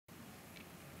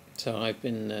So I've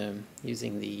been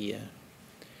using the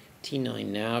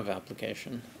T9nav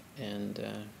application, and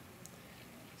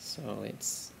so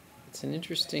it's an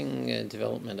interesting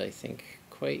development. I think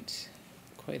quite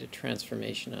a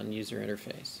transformation on user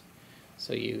interface.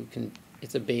 So you can,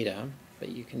 it's a beta, but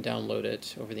you can download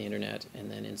it over the internet and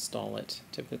then install it,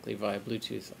 typically via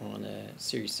Bluetooth, on a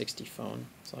Series 60 phone.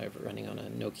 So I have it running on a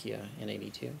Nokia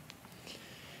N82.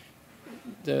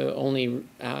 The only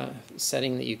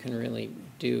setting that you can really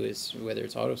do is whether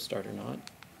it's auto start or not.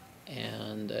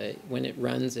 And when it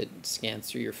runs, it scans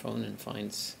through your phone and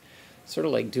finds, sort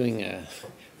of like doing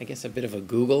I guess a bit of a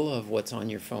Google of what's on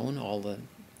your phone, all the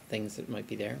things that might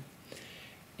be there.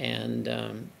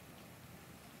 And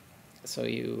so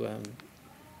you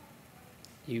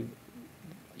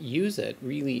use it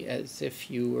really as if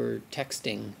you were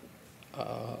texting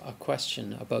a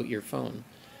question about your phone.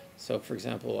 So, for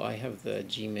example, I have the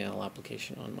Gmail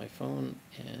application on my phone,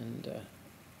 and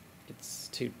it's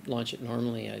to launch it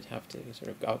normally, I'd have to sort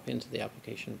of go up into the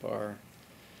application bar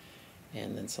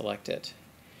and then select it.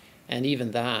 And even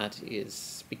that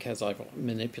is because I've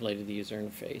manipulated the user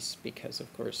interface, because,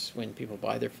 of course, when people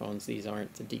buy their phones, these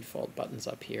aren't the default buttons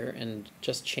up here, and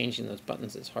just changing those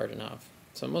buttons is hard enough.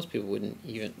 So most people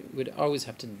would always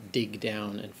have to dig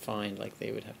down and find, like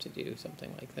they would have to do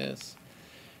something like this,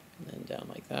 and then down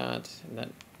like that, and that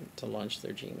to launch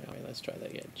their Gmail. Let's try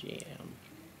that again. GM.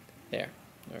 There.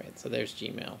 All right. So there's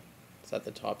Gmail. It's at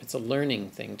the top. It's a learning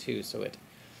thing too, so it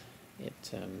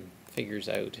figures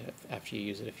out after you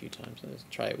use it a few times. Let's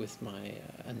try it with my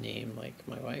a name like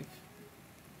my wife,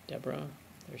 Deborah.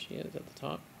 There she is at the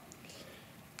top.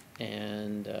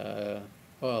 And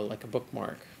well, like a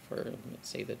bookmark for, let's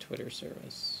say, the Twitter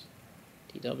service,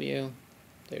 TW.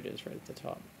 There it is, right at the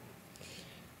top.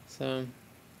 So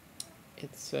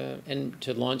it's and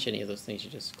to launch any of those things, you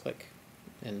just click,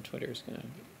 and Twitter's going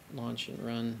to launch and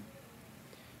run.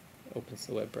 Opens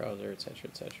the web browser, etc.,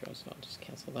 etc. So I'll just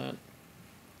cancel that.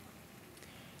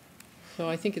 So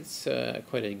I think it's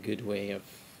quite a good way of,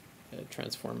 a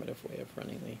transformative way of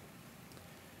running the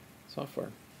software.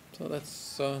 So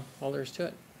that's all there is to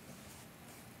it.